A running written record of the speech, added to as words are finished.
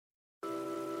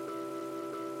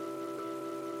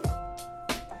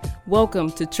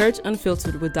Welcome to Church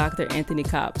Unfiltered with Dr. Anthony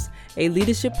Cobbs, a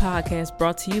leadership podcast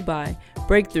brought to you by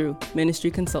Breakthrough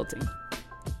Ministry Consulting.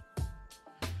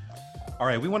 All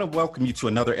right, we want to welcome you to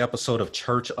another episode of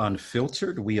Church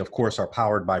Unfiltered. We, of course, are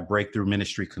powered by Breakthrough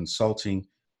Ministry Consulting,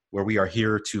 where we are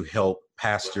here to help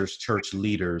pastors, church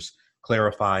leaders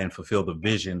clarify and fulfill the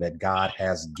vision that God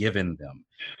has given them.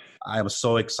 I am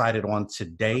so excited on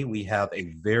today. We have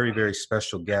a very, very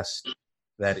special guest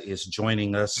that is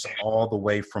joining us all the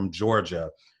way from Georgia.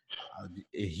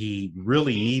 He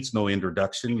really needs no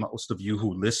introduction. Most of you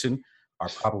who listen are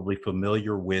probably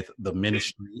familiar with the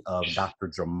ministry of Dr.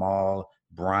 Jamal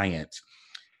Bryant.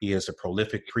 He is a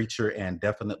prolific preacher and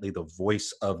definitely the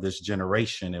voice of this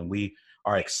generation. And we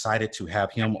are excited to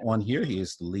have him on here. He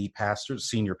is the lead pastor,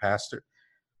 senior pastor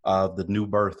of the New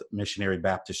Birth Missionary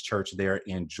Baptist Church there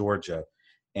in Georgia.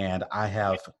 And I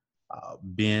have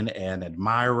been an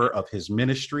admirer of his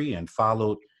ministry and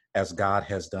followed as God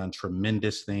has done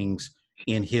tremendous things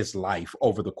in his life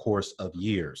over the course of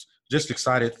years. Just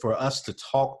excited for us to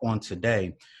talk on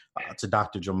today to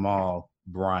Dr. Jamal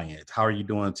Bryant. How are you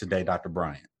doing today, Dr.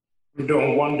 Bryant? I'm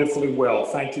doing wonderfully well.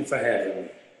 Thank you for having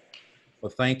me.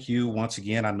 Well, thank you once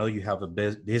again. I know you have a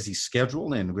busy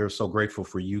schedule, and we're so grateful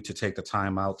for you to take the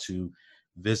time out to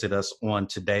visit us on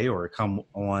today or come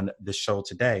on the show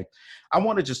today. I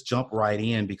want to just jump right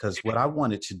in because what I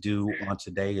wanted to do on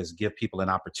today is give people an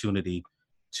opportunity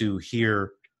to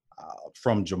hear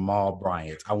from Jamal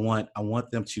Bryant. I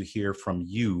want them to hear from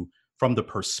you from the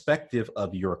perspective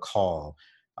of your call.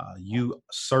 You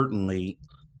certainly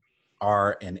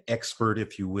are an expert,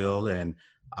 if you will, and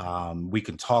we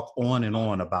can talk on and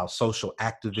on about social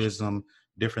activism,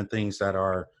 different things that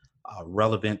are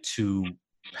relevant to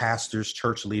pastors,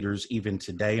 church leaders, even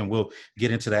today. And we'll get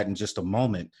into that in just a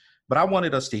moment. But I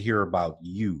wanted us to hear about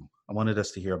you. I wanted us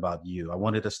to hear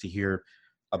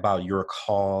about your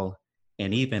call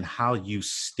and even how you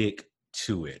stick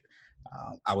to it.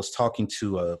 I was talking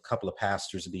to a couple of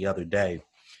pastors the other day,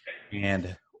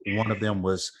 and one of them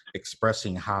was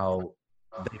expressing how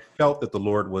they felt that the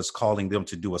Lord was calling them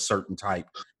to do a certain type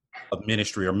of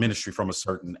ministry or ministry from a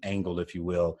certain angle, if you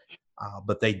will.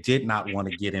 But they did not want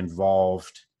to get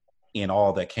involved in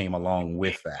all that came along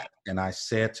with that. And I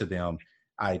said to them,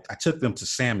 I took them to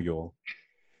Samuel.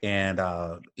 And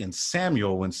in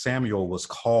Samuel, when Samuel was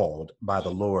called by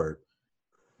the Lord,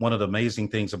 one of the amazing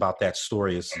things about that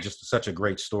story is just such a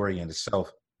great story in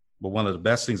itself. But one of the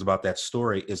best things about that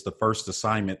story is the first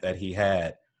assignment that he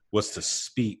had was to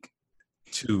speak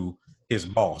to his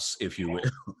boss, if you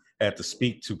will, had to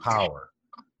speak to power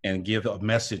and give a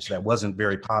message that wasn't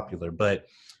very popular, but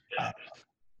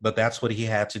that's what he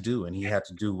had to do. And he had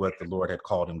to do what the Lord had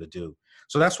called him to do.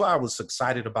 So that's why I was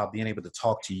excited about being able to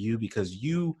talk to you, because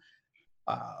you,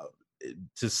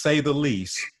 to say the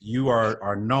least, you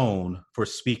are known for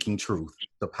speaking truth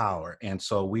to power. And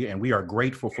so we are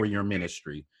grateful for your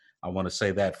ministry. I want to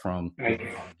say that from the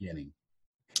beginning.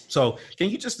 So can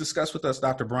you just discuss with us,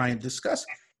 Dr. Bryant,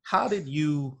 how did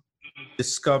you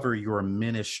discover your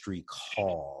ministry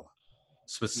call,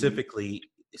 specifically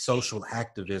social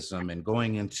activism and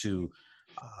going into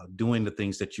doing the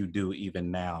things that you do even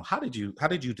now? How did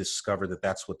you discover that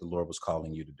that's what the Lord was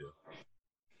calling you to do?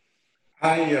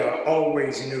 I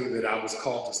always knew that I was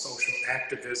called to social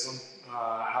activism.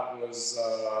 I was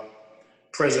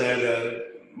president of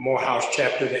Morehouse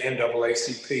chapter of the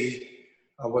NAACP.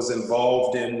 I was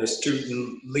involved in the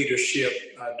student leadership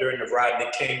during the Rodney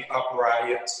King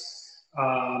riots.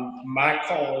 My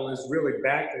call is really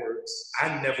backwards.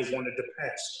 I never wanted to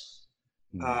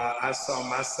pastor. I saw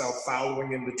myself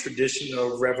following in the tradition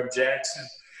of Reverend Jackson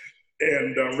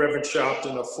and Reverend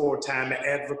Sharpton of full-time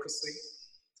advocacy.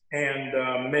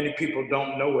 And many people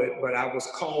don't know it, but I was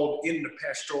called in the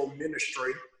pastoral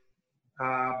ministry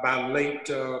by late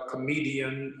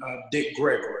comedian Dick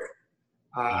Gregory.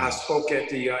 I spoke at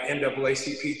the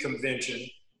NAACP convention,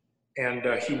 and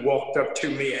he walked up to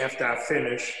me after I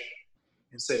finished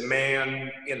and said,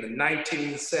 "Man, in the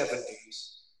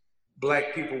 1970s,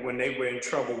 Black people, when they were in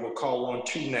trouble, would call on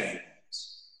two names,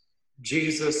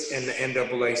 Jesus and the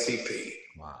NAACP.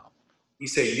 Wow." He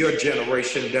said, "Your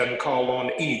generation doesn't call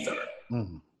on either.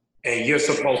 Mm-hmm. And you're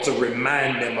supposed to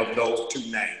remind them of those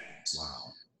two names."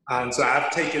 Wow. And so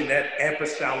I've taken that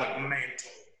apostolic mantle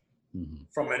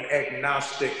from an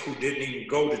agnostic who didn't even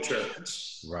go to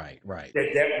church. Right.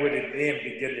 That would then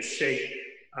begin to shape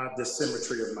the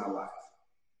symmetry of my life.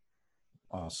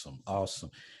 Awesome.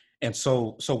 And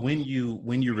so when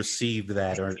you received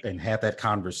that and had that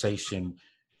conversation,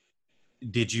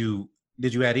 did you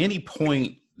at any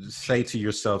point say to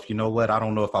yourself, you know what, I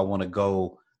don't know if I want to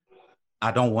go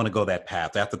I don't want to go that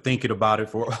path. After thinking about it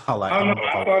for a while, like, Oh, no,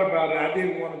 I thought about it. I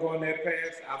didn't want to go on that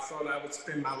path. I thought I would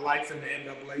spend my life in the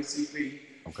NAACP.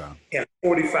 okay. And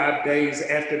 45 days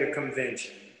after the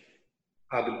convention,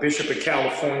 the Bishop of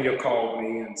California called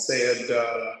me and said,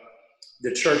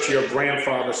 the church your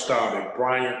grandfather started,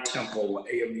 Bryant Temple,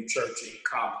 AME Church in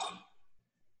Compton,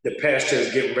 the pastor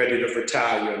is getting ready to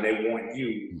retire and they want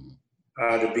you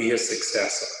to be his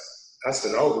successor. I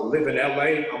said, oh, to live in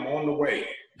LA, I'm on the way.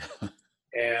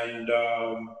 And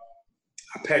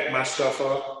I packed my stuff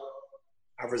up.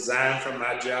 I resigned from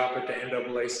my job at the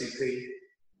NAACP.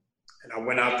 And I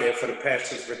went out there for the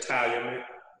pastor's retirement.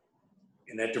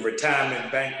 And at the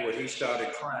retirement banquet, he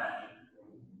started crying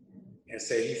and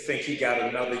said he think he got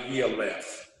another year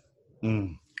left. Wow.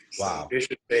 So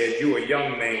Bishop said, you a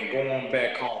young man, go on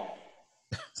back home.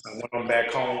 So I went on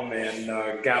back home and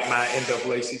got my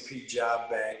NAACP job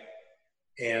back.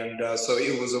 And so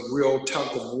it was a real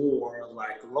tug of war,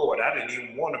 like, Lord, I didn't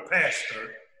even want to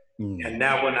pastor. And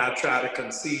now when I try to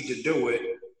concede to do it,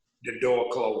 the door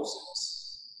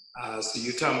closes. So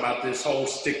you're talking about this whole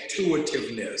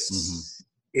stick-to-itiveness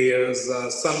is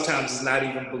sometimes it's not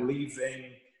even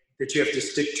believing that you have to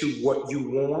stick to what you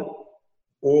want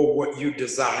or what you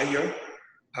desire,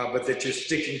 but that you're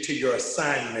sticking to your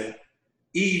assignment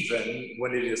even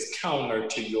when it is counter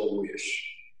to your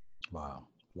wish. Wow.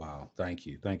 Wow. Thank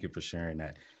you. Thank you for sharing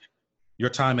that. Your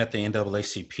time at the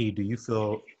NAACP, do you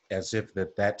feel as if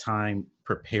that time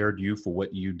prepared you for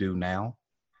what you do now?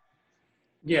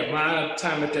 Yeah, my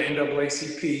time at the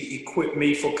NAACP equipped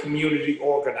me for community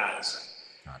organizing,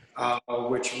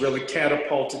 which really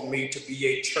catapulted me to be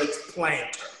a church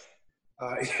planter.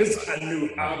 Because I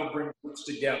knew how to bring groups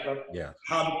together,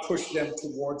 how to push them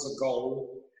towards a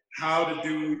goal, how to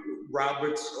do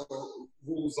Robert's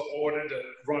rules of order to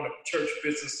run a church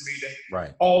business meeting.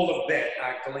 Right. All of that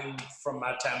I gleaned from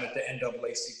my time at the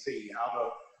NAACP, how to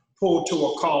pull to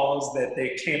a cause that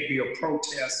there can't be a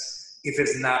protest if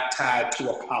it's not tied to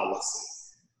a policy.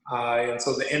 And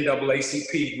so the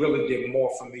NAACP really did more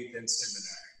for me than seminary.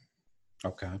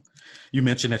 Okay. You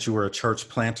mentioned that you were a church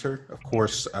planter. Of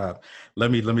course, let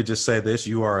me just say this.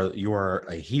 You are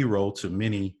a hero to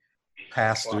many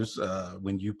pastors.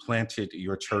 When you planted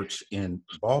your church in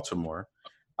Baltimore,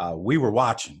 we were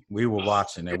watching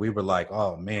and we were like,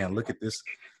 oh man, look at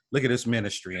this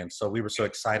ministry. And so we were so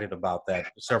excited about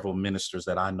that. Several ministers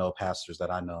that I know, pastors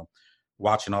that I know,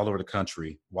 watching all over the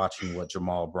country, watching what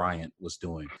Jamal Bryant was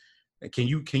doing. Can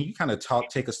you kind of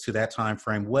take us to that time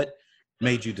frame? What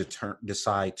made you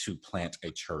decide to plant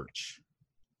a church?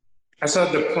 I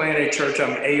started to plant a church.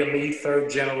 I'm AME, third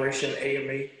generation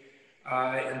AME.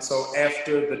 And so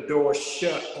after the door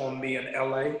shut on me in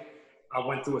LA, I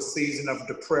went through a season of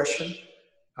depression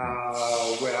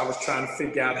where I was trying to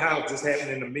figure out how is this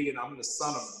happening to me, and I'm the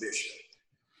son of a bishop.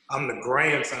 I'm the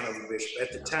grandson of a bishop.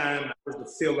 At the time, I was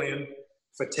the fill-in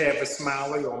for Tavis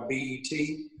Smiley on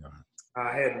BET.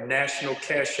 I had national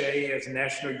cachet as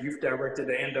National Youth Director of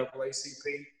the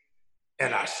NAACP,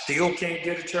 and I still can't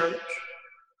get a church.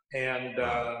 And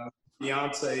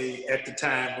Beyonce, at the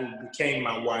time, who became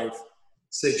my wife,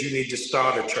 said, you need to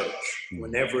start a church.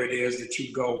 Whenever it is that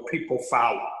you go, people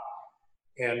follow.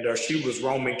 And she was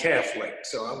Roman Catholic.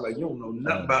 So I was like, you don't know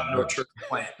nothing about no church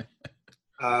plant.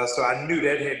 So I knew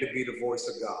that had to be the voice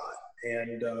of God.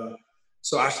 And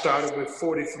so I started with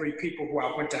 43 people who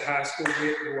I went to high school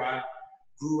with, who I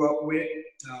grew up with,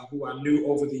 who I knew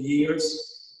over the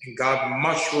years. And God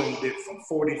mushroomed it from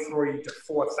 43 to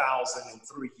 4,000 in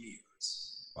 3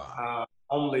 years. Wow.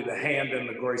 Only the hand and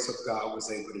the grace of God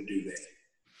was able to do that.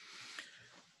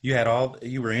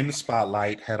 You were in the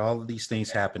spotlight, had all of these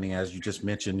things happening, as you just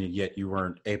mentioned, and yet you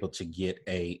weren't able to get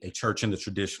a church in the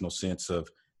traditional sense of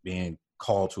being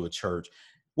called to a church.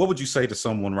 What would you say to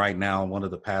someone right now, one of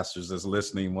the pastors that's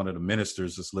listening, one of the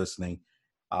ministers that's listening,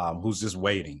 who's just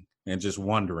waiting and just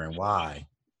wondering why?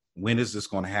 When is this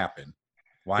going to happen?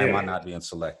 Why am I not being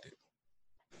selected?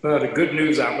 Well, the good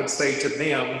news I would say to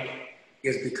them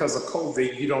is because of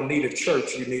COVID, you don't need a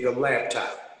church, you need a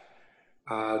laptop.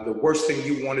 The worst thing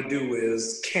you want to do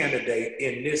is candidate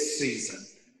in this season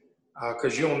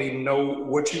because you don't even know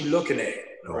what you're looking at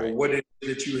or what it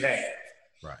is that you have.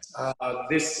 Right.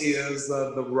 This is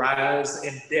the rise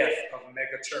and death of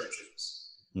mega churches.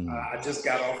 I just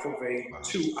got off of a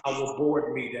 2-hour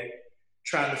board meeting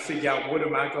trying to figure out what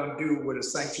am I going to do with a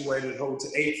sanctuary that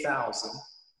holds 8,000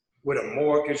 with a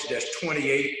mortgage that's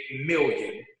 28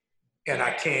 million and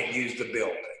I can't use the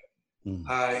building.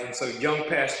 And so young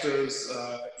pastors,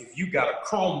 if you got a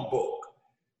Chromebook,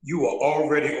 you are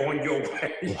already on your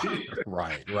way.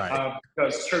 Right.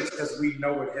 Because church as we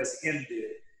know it has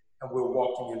ended and we're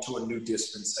walking into a new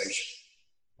dispensation.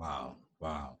 Wow.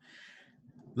 Wow.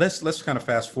 Let's kind of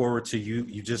fast forward to you.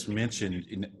 You just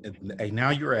mentioned now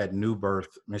you're at New Birth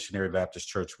Missionary Baptist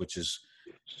Church, which is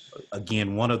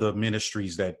again one of the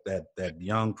ministries that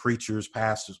young preachers,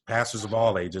 pastors of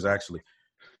all ages actually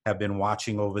have been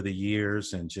watching over the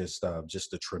years, and just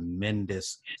a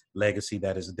tremendous legacy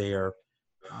that is there.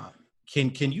 Uh,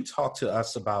 can you talk to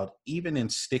us about, even in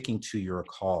sticking to your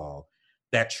call,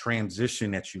 that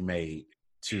transition that you made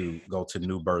to go to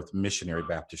New Birth Missionary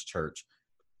Baptist Church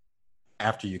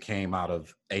after you came out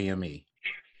of AME?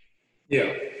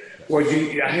 Yeah. Well,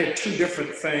 I had two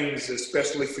different things,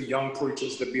 especially for young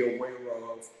preachers to be aware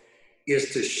of,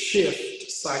 is to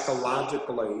shift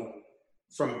psychologically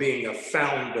from being a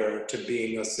founder to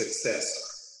being a successor.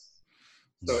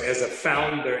 So as a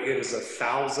founder, it is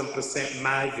 1,000%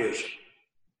 my vision.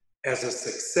 As a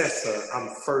successor, I'm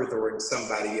furthering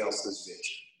somebody else's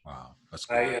vision. Wow, that's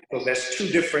cool. So that's two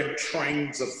different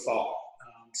trains of thought.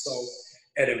 So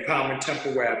at Empowerment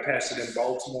Temple, where I pastored in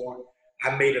Baltimore,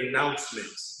 I made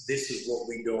announcements. This is what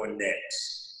we're doing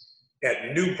next.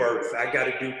 At New Birth, I got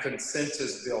to do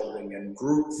consensus building and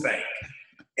groupthink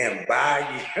and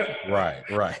buy-in. Right.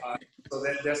 So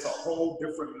that's a whole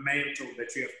different mantle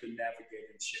that you have to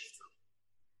navigate and shift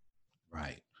through.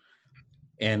 Right.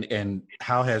 And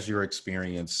how has your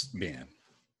experience been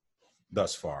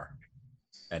thus far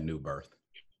at New Birth?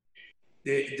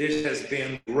 This has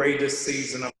been the greatest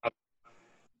season of my life.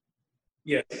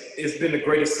 Yes, it's been the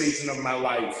greatest season of my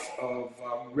life, of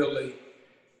really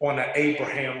on an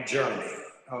Abraham journey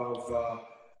of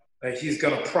he's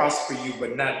going to prosper you,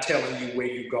 but not telling you where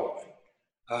you're going.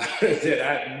 That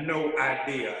I had no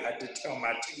idea. I had to tell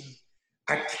my team,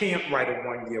 I can't write a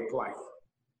 1-year plan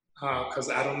because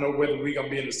I don't know whether we're going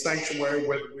to be in the sanctuary,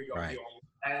 whether we're going to be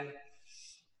online.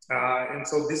 And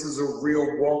so this is a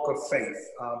real walk of faith,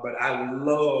 but I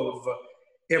love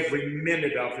every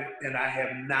minute of it, and I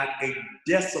have not a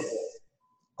decibel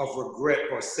of regret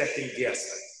or second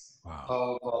guessing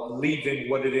of leaving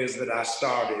what it is that I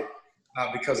started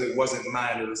because it wasn't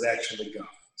mine, it was actually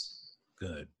God's.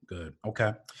 Good.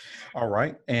 Okay. All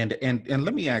right. And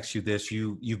let me ask you this.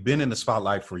 You've been in the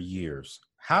spotlight for years.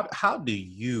 How do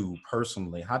you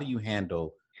personally, how do you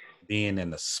handle being in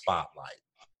the spotlight?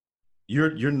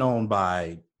 You're known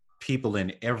by people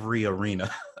in every arena.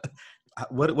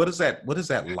 What is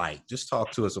that like? Just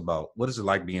talk to us about what is it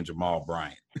like being Jamal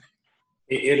Bryant?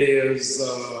 It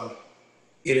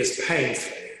is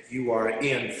painful. You are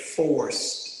in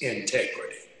forced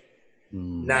integrity.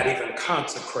 Not even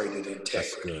consecrated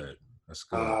integrity. That's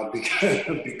good.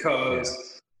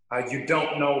 Because you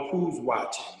don't know who's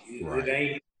watching. It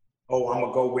ain't, I'm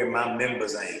gonna go where my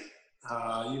members ain't.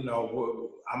 I'm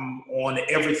on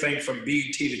everything from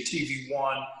BET to TV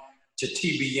One to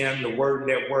TBN, the Word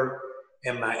Network,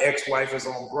 and my ex-wife is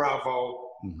on Bravo.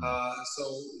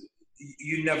 So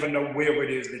you never know where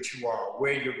it is that you are,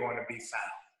 where you're going to be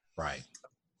found. Right.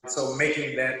 So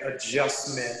making that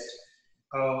adjustment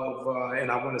of, and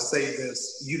I want to say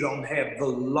this, you don't have the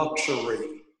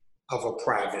luxury of a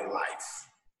private life.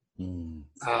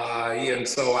 And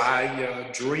so I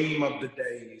dream of the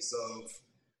days of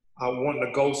wanting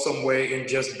to go somewhere and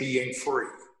just being free.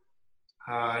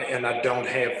 And I don't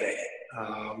have that.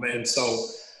 And so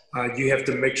you have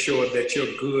to make sure that your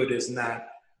good is not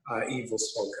evil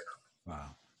spoken of.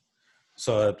 Wow.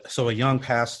 So a young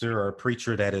pastor or a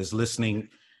preacher that is listening,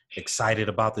 excited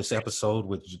about this episode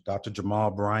with Dr. Jamal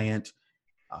Bryant,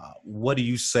 what do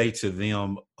you say to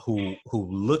them who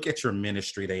look at your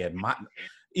ministry, they admire,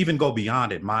 even go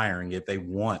beyond admiring it, they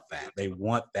want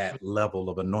that level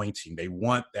of anointing, they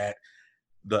want that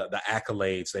the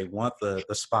accolades, they want the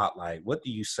spotlight? What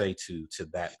do you say to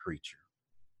that preacher?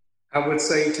 I would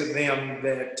say to them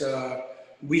that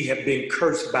we have been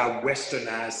cursed by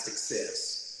westernized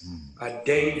success.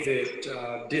 David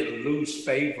didn't lose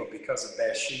favor because of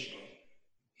Bathsheba.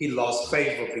 He lost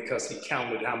favor because he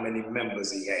counted how many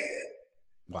members he had.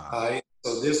 Wow.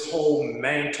 So this whole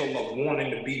mantle of wanting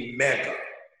to be mega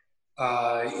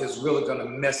is really going to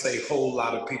mess a whole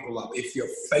lot of people up. If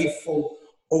you're faithful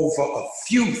over a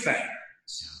few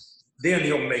things, then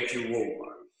he'll make you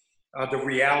ruler. The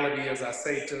reality is, I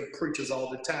say to preachers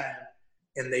all the time,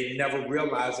 and they never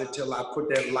realize it till I put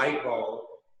that light bulb,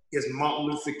 is Martin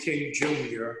Luther King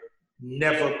Jr.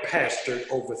 never pastored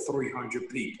over 300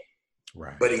 people,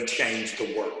 but he changed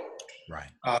the world.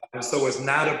 And so it's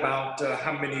not about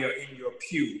how many are in your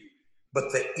pew,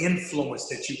 but the influence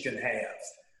that you can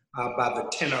have by the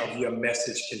tenor of your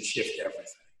message can shift everything.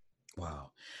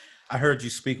 Wow. I heard you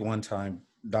speak one time,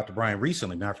 Dr. Bryant,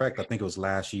 recently. Matter of fact, I think it was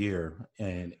last year,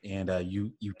 and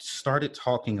you started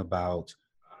talking about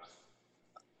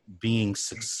being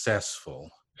successful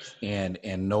and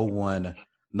no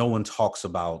one talks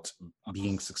about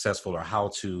being successful or how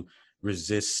to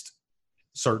resist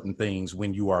certain things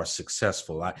when you are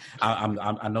successful. I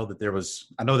know that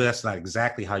I know that that's not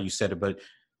exactly how you said it,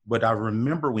 but I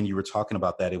remember when you were talking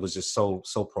about that, it was just so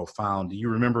profound. Do you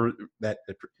remember that?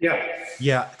 Yeah.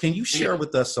 Yeah. Can you share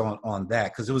with us on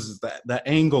that? Because it was the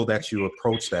angle that you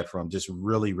approached that from just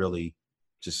really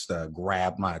just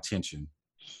grabbed my attention.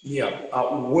 Yeah.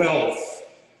 Wealth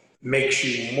makes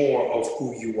you more of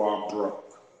who you are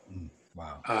broke.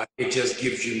 Wow. It just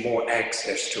gives you more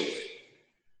access to it.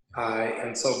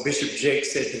 And so Bishop Jake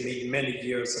said to me many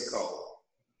years ago,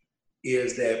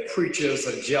 is that preachers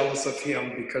are jealous of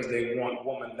him because they want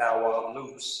woman thou art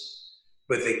loose,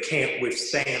 but they can't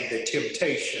withstand the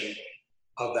temptation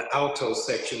of the alto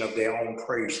section of their own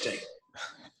praise team.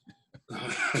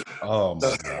 Oh my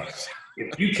So gosh.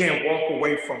 if you can't walk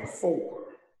away from 4,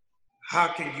 how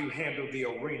can you handle the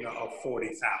arena of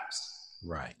 40,000?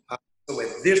 Right. So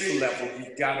at this level,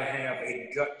 you've got to have a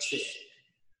gut check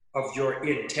of your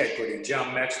integrity.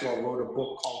 John Maxwell wrote a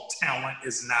book called Talent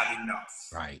is Not Enough.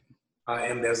 Right.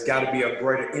 And there's got to be a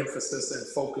greater emphasis and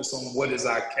focus on what is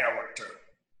our character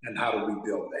and how do we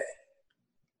build that.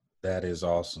 That is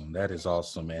awesome. That is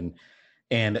awesome.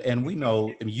 And we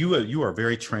know you are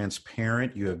very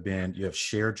transparent. You have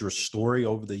shared your story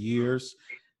over the years.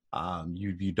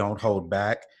 You don't hold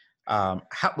back.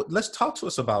 Let's talk to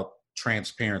us about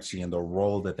transparency and the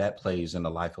role that plays in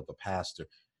the life of a pastor.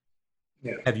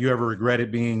 Yeah. Have you ever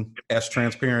regretted being as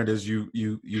transparent as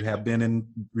you have been in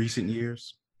recent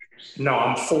years? No,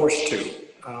 I'm forced to.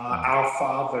 Our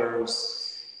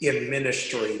fathers in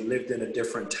ministry lived in a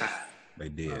different time. They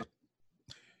did.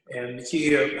 And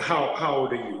here, how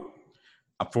old are you?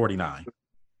 I'm 49.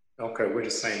 Okay, we're the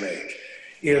same age.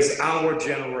 Is our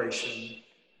generation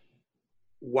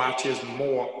watches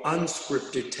more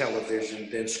unscripted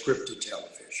television than scripted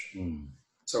television.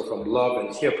 So from Love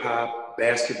and Hip Hop,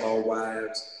 Basketball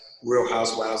Wives, Real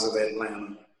Housewives of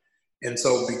Atlanta. And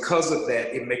so because of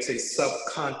that, it makes a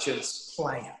subconscious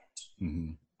plan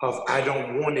of I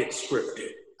don't want it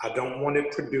scripted. I don't want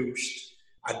it produced.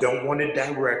 I don't want it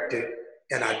directed.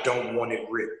 And I don't want it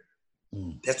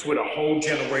written. That's what a whole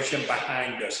generation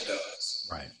behind us does.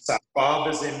 Right. So our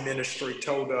fathers in ministry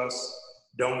told us,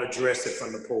 don't address it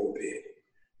from the pulpit.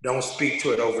 Don't speak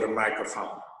to it over the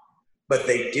microphone. But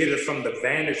they did it from the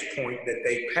vantage point that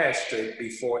they pastored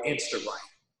before Instagram,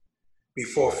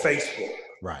 before Facebook.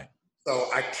 Right. So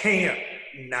I can't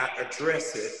not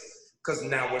address it because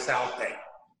now it's out there.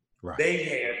 Right. They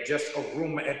had just a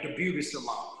rumor at the beauty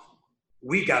salon.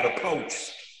 We got a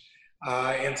post.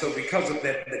 And so because of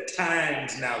that, the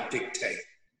times now dictate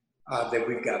that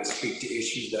we've got to speak to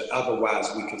issues that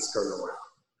otherwise we can skirt around.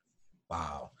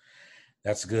 Wow.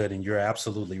 That's good. And you're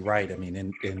absolutely right. I mean,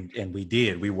 and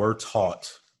we were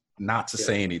taught not to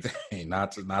say anything,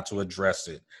 not to address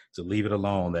it, to leave it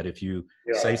alone, that if you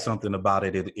say something about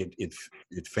it,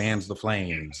 it fans the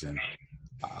flames. And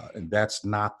that's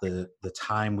not the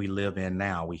time we live in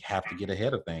now. We have to get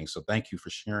ahead of things. So thank you for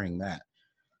sharing that.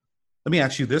 Let me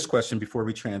ask you this question before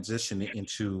we transition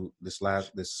into this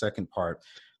second part.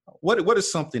 What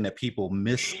is something that people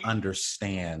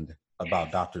misunderstand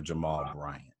about Dr. Jamal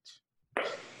Bryant?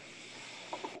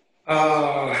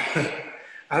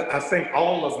 I think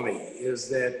all of me is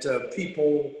that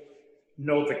people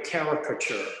know the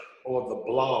caricature or the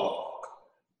blog,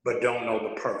 but don't know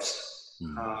the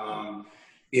person.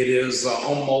 It is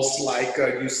almost like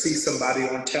you see somebody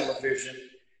on television,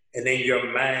 and in your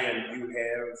mind, you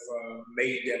have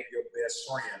made them your best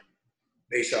friend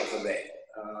based off of that.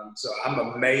 So I'm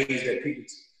amazed that people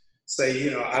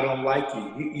say, I don't like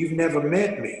you. You've never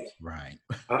met me. Right.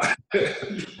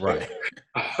 Right.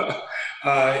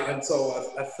 And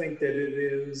so I think that it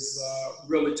is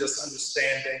really just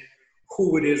understanding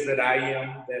who it is that I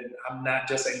am, that I'm not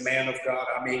just a man of God,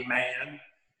 I'm a man.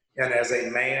 And as a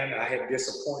man, I have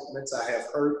disappointments, I have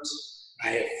hurts, I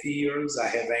have fears, I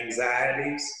have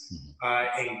anxieties,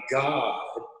 and God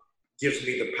gives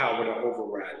me the power to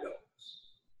override those.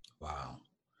 Wow.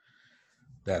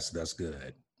 That's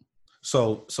good.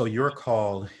 So you're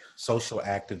called social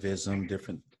activism,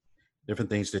 different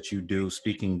things that you do,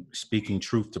 speaking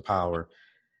truth to power.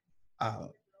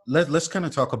 Let's kind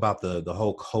of talk about the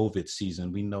whole COVID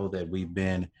season. We know that we've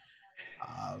been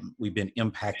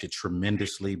impacted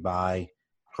tremendously by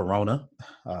Corona,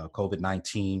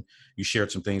 COVID-19. You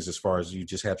shared some things as far as you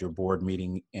just had your board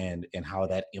meeting and how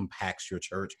that impacts your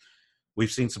church.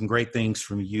 We've seen some great things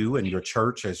from you and your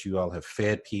church as you all have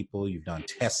fed people. You've done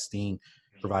testing,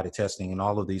 provided testing, and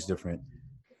all of these different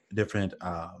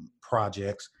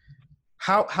projects.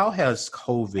 How has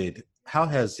COVID, how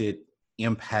has it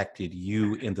impacted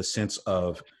you in the sense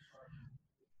of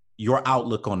your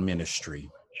outlook on ministry,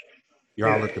 your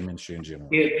outlook on ministry in general?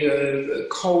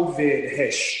 COVID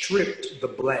has stripped the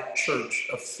Black church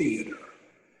of theater.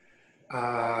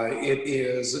 It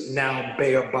is now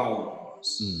bare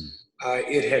bones.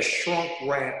 It has shrunk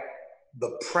wrapped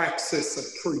the praxis of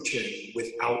preaching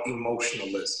without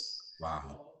emotionalism.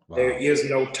 Wow. There is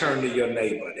no turn to your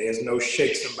neighbor. There's no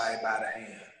shake somebody by the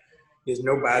hand. There's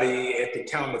nobody at the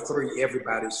count of three,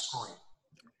 everybody scream.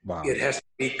 Wow. It has to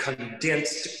be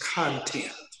condensed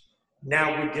content.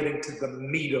 Now we're getting to the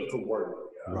meat of the word.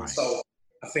 Right. So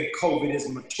I think COVID is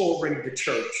maturing the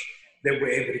church that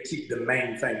we're able to keep the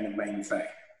main thing the main thing.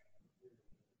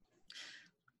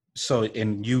 So,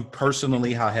 and you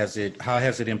personally, how has it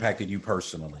impacted you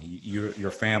personally, your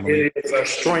family? It is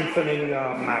strengthening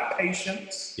my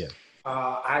patience. Yeah.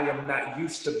 I am not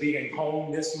used to being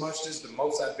home this much. This is the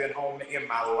most I've been home in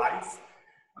my life.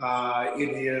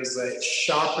 It is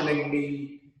sharpening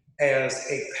me as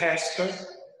a pastor,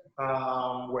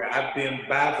 where I've been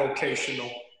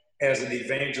bivocational as an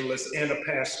evangelist and a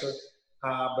pastor,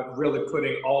 but really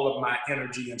putting all of my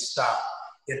energy and stock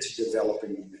into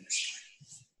developing the ministry.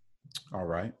 All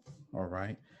right.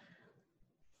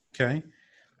 Okay.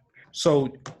 So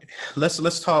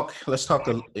let's talk,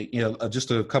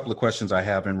 just a couple of questions I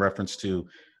have in reference to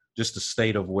just the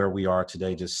state of where we are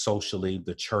today, just socially,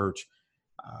 the church.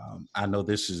 I know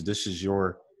this is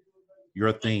your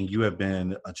thing. You have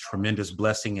been a tremendous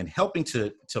blessing in helping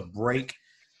to break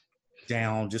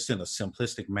down just in a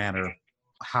simplistic manner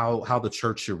how the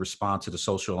church should respond to the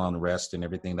social unrest and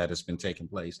everything that has been taking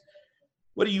place.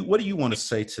 What do you want to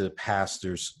say to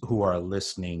pastors who are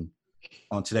listening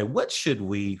on today? What should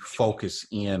we focus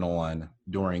in on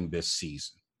during this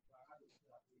season?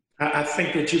 I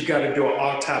think that you've got to do an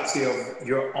autopsy of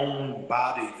your own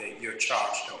body that you're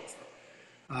charged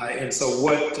over. And so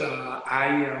what I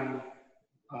am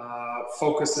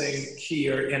focusing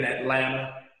here in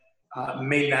Atlanta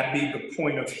may not be the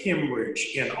point of hemorrhage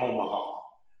in Omaha.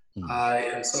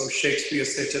 And so Shakespeare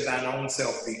said, to thine own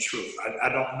self be true. I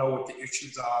don't know what the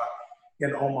issues are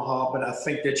in Omaha, but I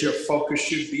think that your focus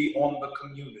should be on the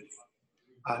community.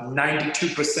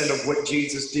 92% of what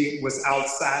Jesus did was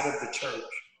outside of the church.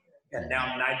 And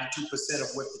now 92%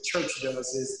 of what the church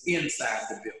does is inside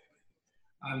the building.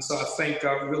 And so I think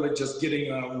really just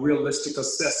getting a realistic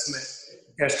assessment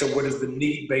as to what is the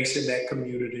need base in that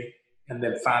community and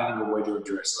then finding a way to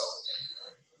address those.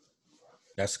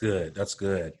 That's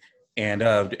good. And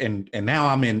now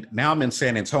I'm in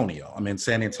San Antonio. I'm in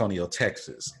San Antonio,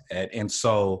 Texas. And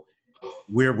so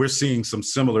we're seeing some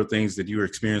similar things that you were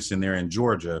experiencing there in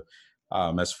Georgia,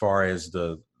 as far as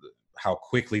how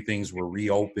quickly things were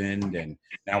reopened, and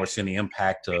now we're seeing the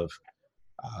impact of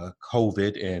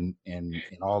COVID and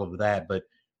all of that. But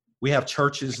we have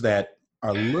churches that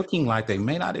are looking like they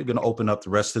may not even open up the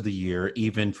rest of the year,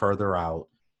 even further out.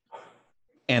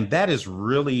 And that is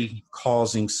really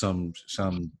causing some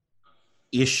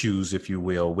issues, if you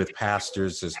will, with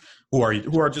pastors who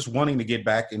are just wanting to get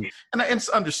back, and it's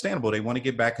understandable. They want to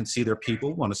get back and see their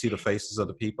people, want to see the faces of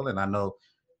the people. And I know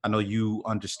you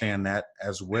understand that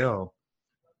as well.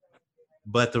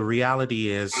 But the reality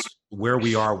is, where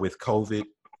we are with COVID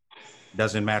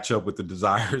doesn't match up with the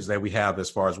desires that we have as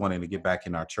far as wanting to get back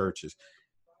in our churches.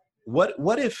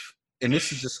 What if, and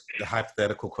this is just a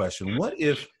hypothetical question, what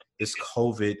if this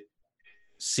COVID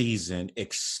season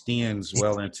extends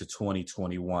well into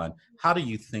 2021? How do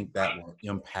you think that will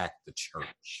impact the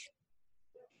church?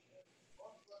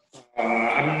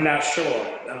 I'm not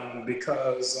sure,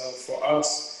 because for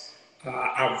us,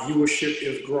 our viewership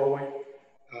is growing.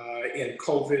 In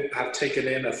COVID, I've taken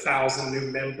in 1,000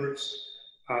 new members.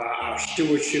 Our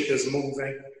stewardship is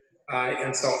moving.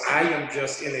 And so I am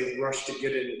just in a rush to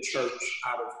get in the church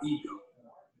out of ego,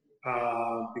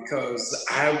 because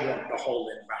I want the whole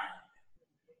environment.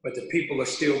 But the people are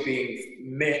still being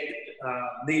met,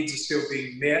 needs are still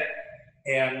being met,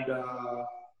 and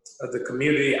the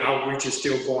community outreach is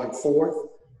still going forth.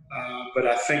 But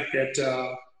I think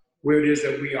that where it is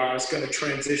that we are is going to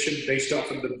transition based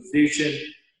off of the vision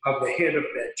of the head of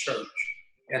that church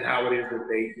and how it is that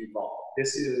they evolve.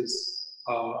 This is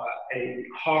a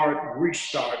hard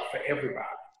restart for everybody.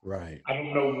 Right. I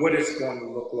don't know what it's going to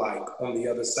look like on the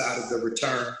other side of the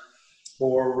return,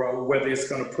 or whether it's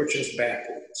going to push us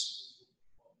backwards.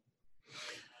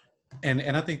 And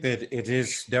I think that it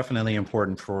is definitely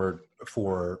important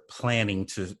for planning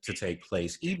to take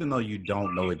place, even though you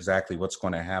don't know exactly what's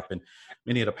going to happen.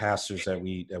 Many of the pastors that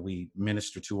we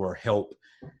minister to or help,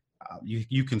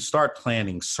 you can start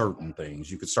planning certain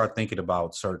things. You can start thinking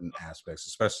about certain aspects,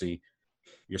 especially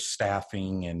your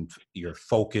staffing and your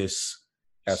focus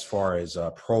as far as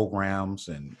programs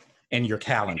and your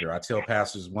calendar. I tell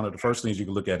pastors one of the first things you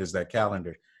can look at is that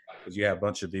calendar, because you have a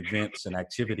bunch of events and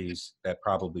activities that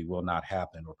probably will not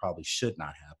happen or probably should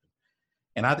not happen.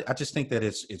 And I just think that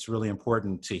it's really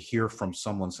important to hear from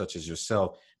someone such as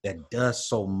yourself that does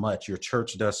so much. Your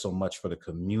church does so much for the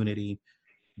community,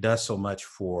 does so much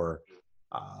for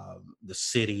the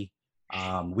city.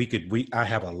 I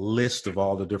have a list of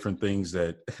all the different things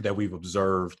that we've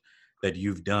observed that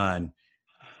you've done.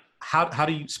 How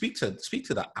do you speak to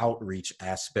the outreach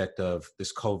aspect of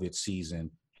this COVID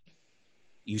season?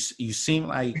 You seem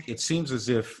like, it seems as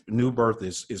if New Birth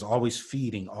is always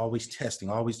feeding, always testing,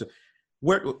 always.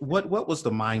 What was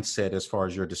the mindset as far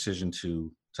as your decision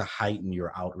to heighten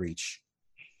your outreach?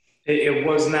 It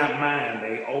was not mine.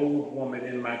 An old woman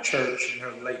in my church in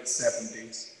her late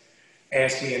 70s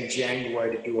asked me in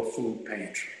January to do a food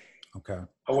pantry. Okay.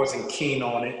 I wasn't keen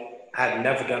on it. I had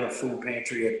never done a food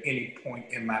pantry at any point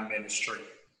in my ministry.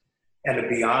 And to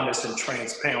be honest and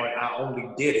transparent, I only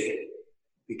did it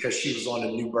because she was on the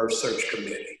New Birth Search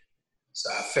Committee. So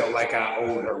I felt like I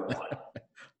owed her one.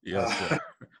 Yes,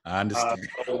 I understand.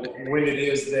 When it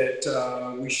is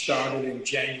that we started in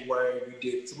January, we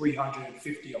did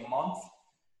 350 a month,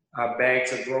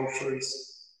 bags of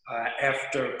groceries.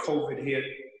 After COVID hit,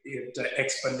 it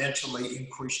exponentially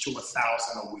increased to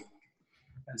 1,000 a week.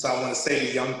 And so I want to say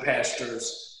to young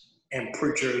pastors and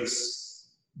preachers,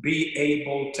 be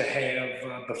able to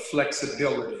have the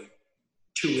flexibility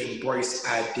to embrace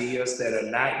ideas that are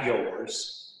not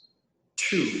yours,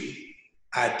 to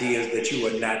ideas that you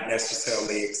are not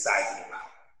necessarily excited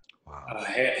about. Wow.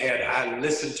 Had I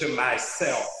listened to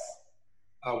myself,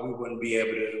 we wouldn't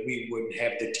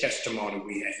have the testimony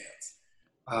we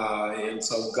have. And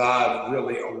so God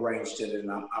really arranged it,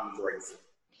 and I'm grateful.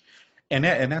 And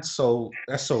that's so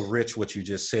rich what you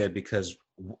just said, because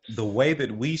the way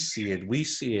that we see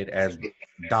it as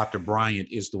Dr. Bryant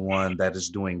is the one that is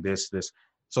doing this.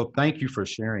 So thank you for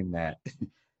sharing that.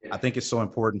 I think it's so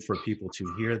important for people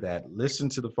to hear that. Listen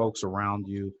to the folks around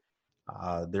you.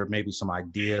 There may be some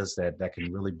ideas that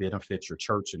can really benefit your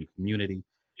church and community.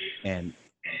 And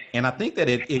I think that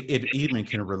it even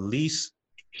can release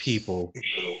people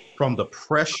from the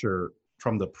pressure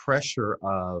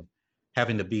of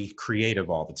having to be creative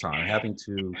all the time, having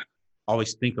to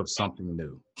always think of something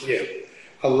new. Yeah.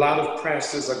 A lot of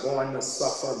pastors are going to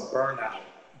suffer burnout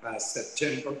by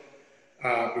September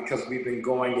because we've been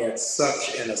going at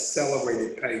such an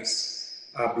accelerated pace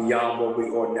beyond what we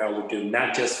ordinarily do,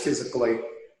 not just physically,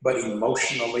 but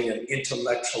emotionally and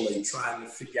intellectually, trying to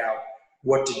figure out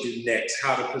what to do next,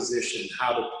 how to position,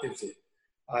 how to pivot.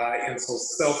 And so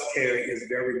self-care is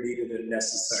very needed and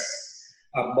necessary.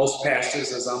 Most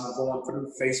pastors, as I'm going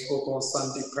through Facebook on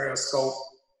Sunday, Periscope,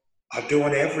 are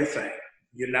doing everything.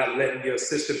 You're not letting your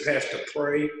assistant pastor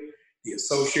pray. The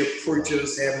associate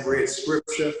preachers haven't read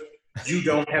scripture. You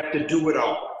don't have to do it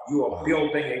all. You are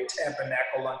building a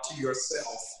tabernacle unto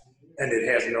yourself, and it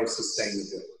has no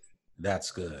sustainability.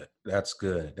 That's good. That's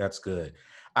good. That's good.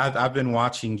 I've been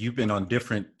watching. You've been on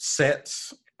different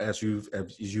sets as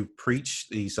you've preached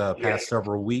these past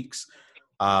several weeks.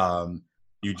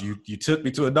 You took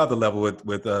me to another level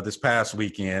with this past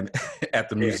weekend at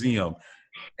the museum,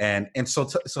 and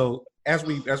so as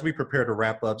we prepare to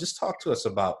wrap up, just talk to us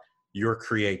about your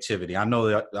creativity. I know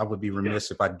that I would be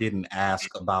remiss if I didn't ask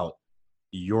about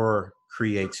your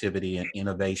creativity and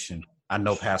innovation. I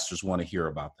know pastors want to hear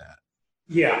about that.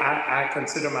 Yeah, I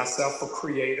consider myself a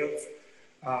creative.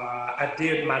 I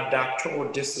did my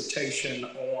doctoral dissertation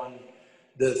on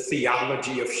the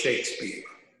theology of Shakespeare.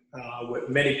 What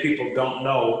many people don't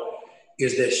know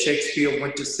is that Shakespeare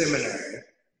went to seminary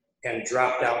and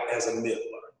dropped out as a middler,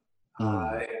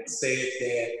 and said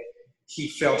that he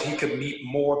felt he could meet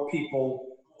more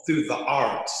people through the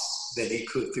arts than he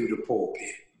could through the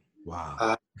pulpit.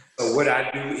 Wow. So what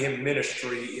I do in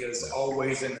ministry is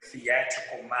always in the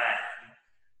theatrical mind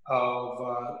of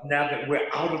now that we're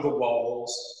out of the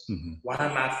walls, why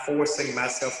am I forcing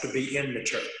myself to be in the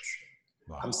church?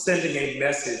 Wow. I'm sending a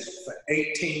message. For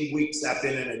 18 weeks, I've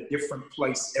been in a different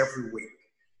place every week.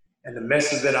 And the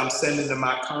message that I'm sending to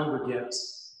my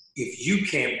congregants, if you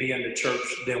can't be in the church,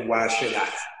 then why should I?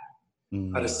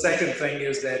 The second thing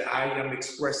is that I am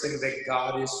expressing that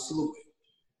God is fluid.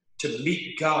 To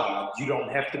meet God, you don't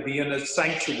have to be in a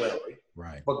sanctuary,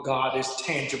 right? But God is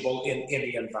tangible in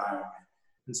any environment.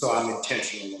 And so I'm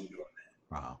intentional in doing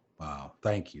that. Wow.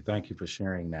 Thank you for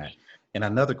sharing that. And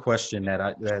another question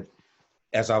that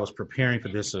as I was preparing for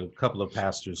this, a couple of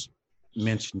pastors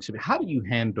mentioned to me, how do you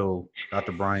handle,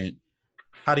 Dr. Bryant,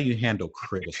 how do you handle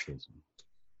criticism?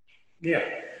 Yeah,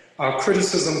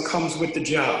 criticism comes with the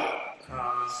job.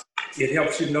 It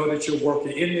helps you know that you're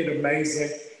working. Isn't it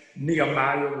amazing?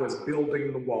 Nehemiah was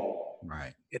building the wall.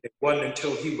 Right. And it wasn't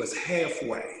until he was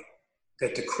halfway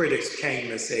that the critics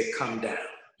came and said, come down.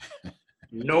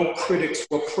 No critics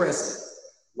were present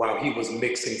while he was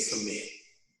mixing cement.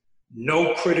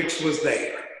 No critics was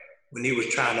there when he was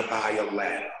trying to buy a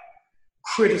ladder.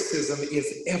 Criticism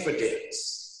is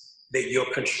evidence that your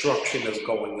construction is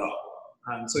going up.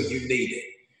 And so you need it.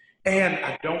 And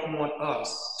I don't want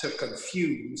us to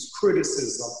confuse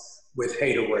criticism with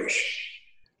hateration.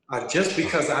 Just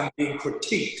because I'm being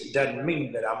critiqued doesn't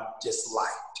mean that I'm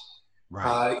disliked.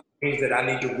 Right. It means that I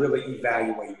need to really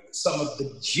evaluate it. Some of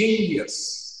the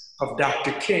genius of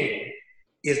Dr. King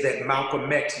is that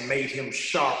Malcolm X made him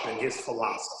sharpen his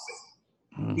philosophy.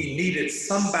 He needed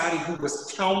somebody who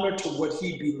was counter to what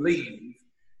he believed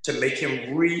to make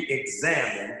him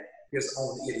re-examine his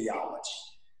own ideology.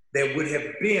 There would have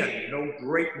been no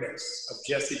greatness of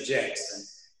Jesse Jackson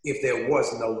if there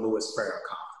was no Louis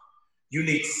Farrakhan. You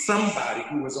need somebody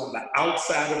who is on the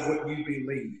outside of what you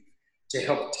believe to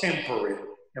help temper it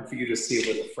and for you to see it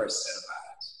with a fresh set of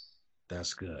eyes.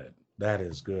 That's good. That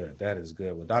is good. That is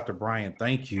good. Well, Dr. Bryant,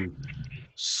 thank you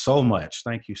so much.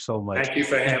 Thank you so much. Thank you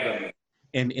for having me.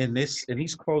 And in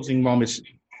these closing moments,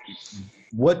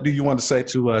 what do you want to say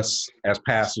to us as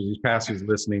pastors? These pastors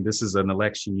listening, this is an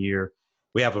election year.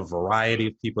 We have a variety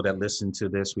of people that listen to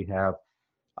this. We have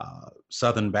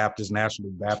Southern Baptists, National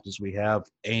Baptists. We have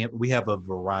a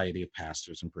variety of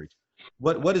pastors and preachers.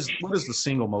 What is the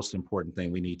single most important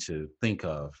thing we need to think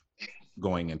of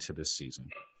going into this season?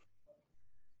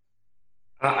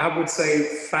 I would say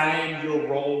find your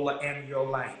role and your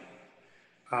lane.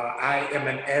 I am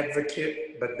an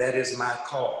advocate, but that is my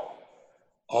call.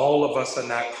 All of us are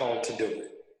not called to do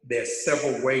it. There's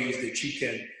several ways that you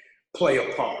can play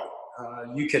a part.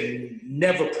 You can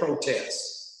never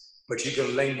protest, but you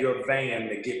can lend your van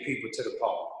to get people to the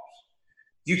polls.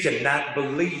 You cannot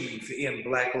believe in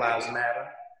Black Lives Matter,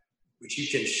 but you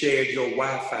can share your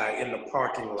Wi-Fi in the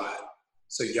parking lot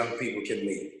so young people can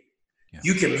meet. Yeah.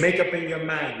 You can make up in your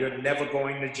mind you're never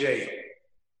going to jail,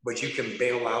 but you can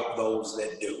bail out those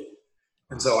that do.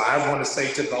 And so I want to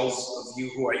say to those of you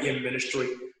who are in ministry,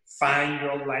 find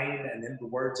your lane, and in the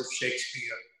words of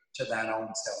Shakespeare, to thine own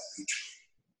self be true.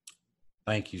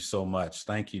 Thank you so much.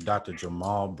 Thank you, Dr.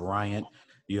 Jamal Bryant.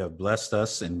 You have blessed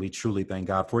us, and we truly thank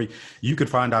God for you. You can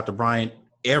find Dr. Bryant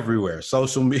everywhere,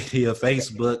 social media,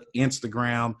 Facebook,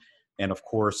 Instagram, and of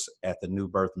course, at the New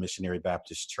Birth Missionary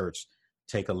Baptist Church.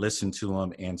 Take a listen to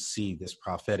him and see this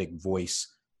prophetic voice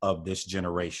of this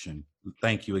generation.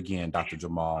 Thank you again, Dr.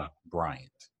 Jamal Bryant.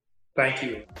 Thank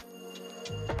you.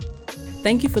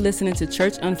 Thank you for listening to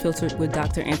Church Unfiltered with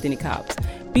Dr. Anthony Cobbs.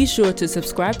 Be sure to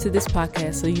subscribe to this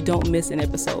podcast so you don't miss an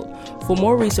episode. For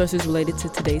more resources related to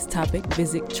today's topic,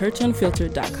 visit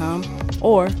churchunfiltered.com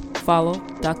or follow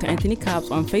Dr. Anthony Cobbs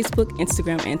on Facebook,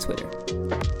 Instagram, and Twitter.